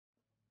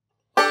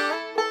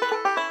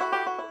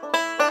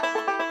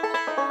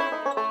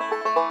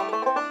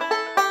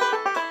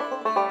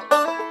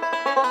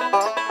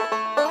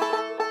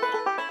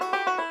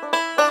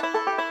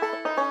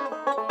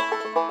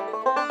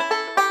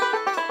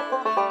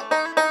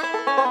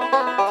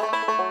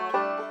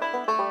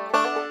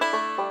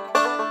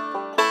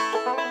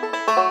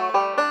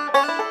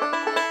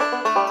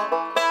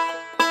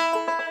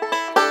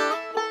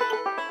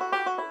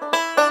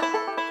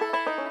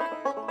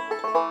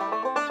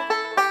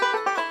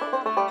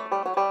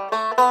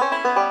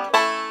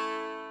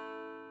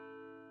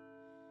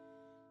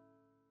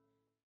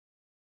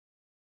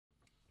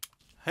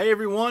Hey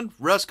everyone,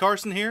 Russ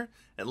Carson here,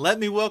 and let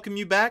me welcome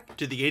you back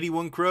to the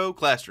 81Crowe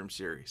Classroom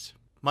Series.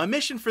 My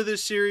mission for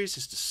this series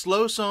is to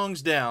slow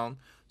songs down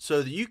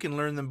so that you can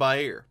learn them by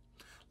ear,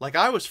 like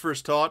I was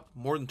first taught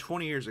more than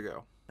 20 years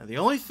ago. Now the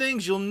only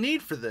things you'll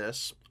need for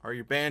this are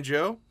your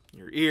banjo,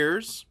 your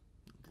ears,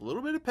 a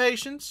little bit of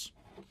patience,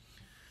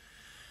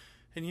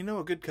 and you know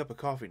a good cup of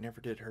coffee never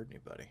did hurt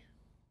anybody.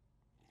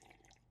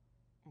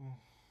 Oh,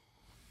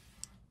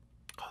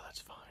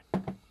 that's fine.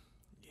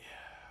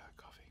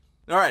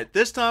 Alright,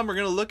 this time we're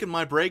going to look at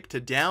my break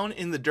to Down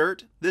in the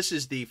Dirt. This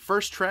is the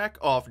first track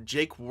off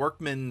Jake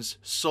Workman's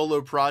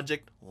solo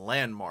project,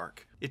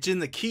 Landmark. It's in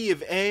the key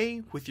of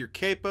A with your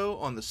capo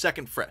on the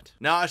 2nd fret.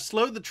 Now I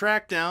slowed the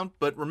track down,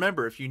 but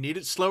remember, if you need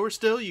it slower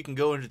still, you can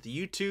go into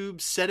the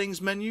YouTube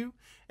settings menu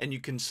and you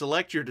can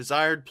select your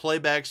desired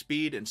playback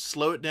speed and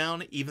slow it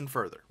down even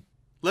further.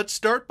 Let's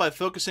start by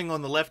focusing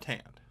on the left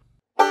hand.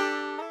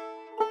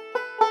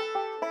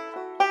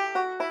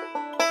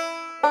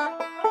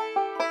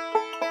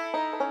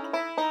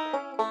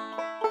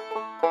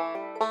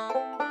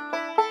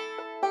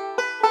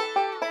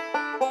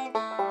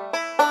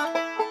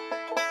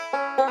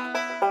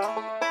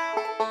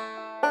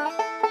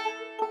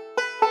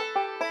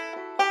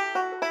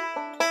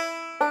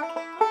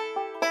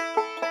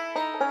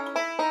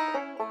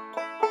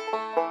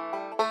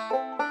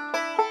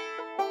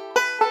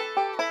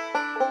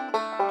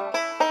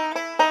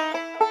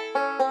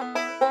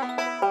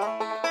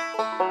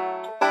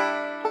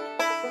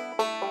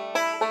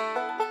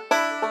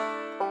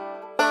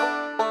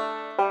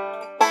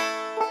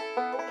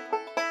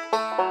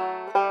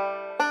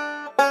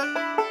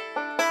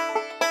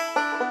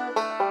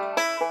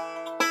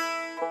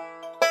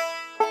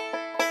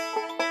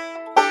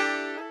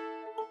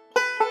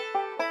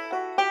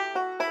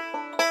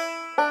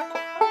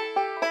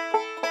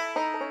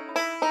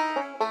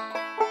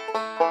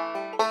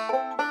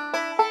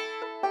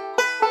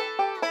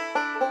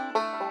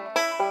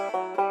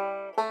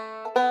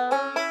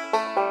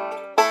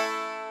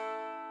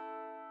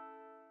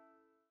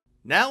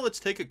 Now let's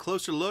take a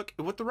closer look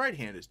at what the right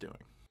hand is doing.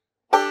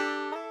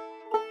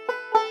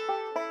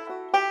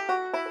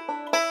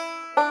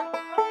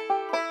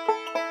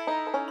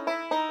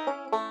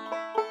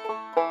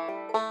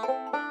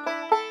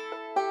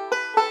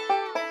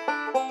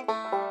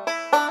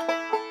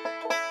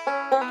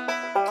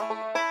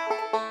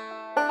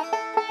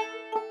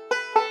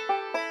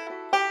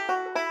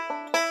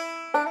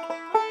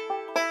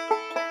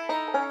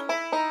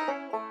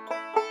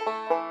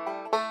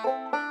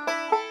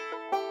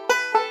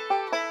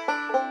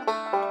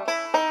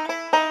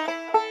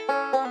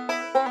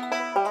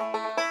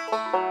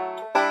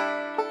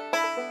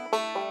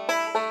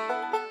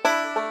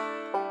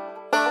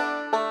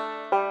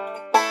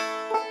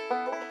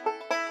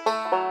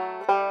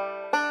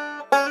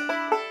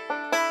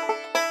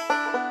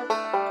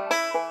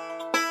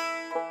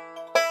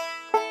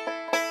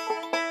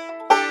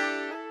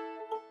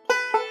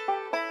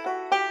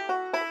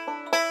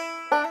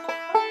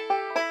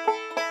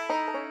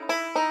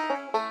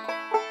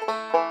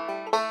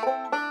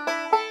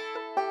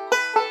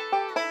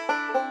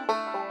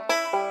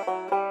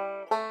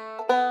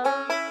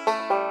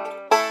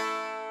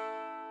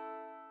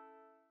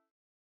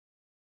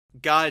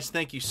 Guys,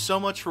 thank you so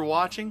much for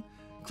watching.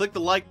 Click the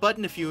like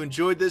button if you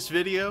enjoyed this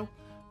video.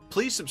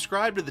 Please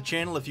subscribe to the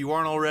channel if you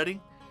aren't already.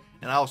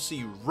 And I'll see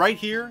you right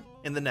here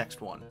in the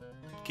next one.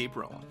 Keep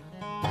rolling.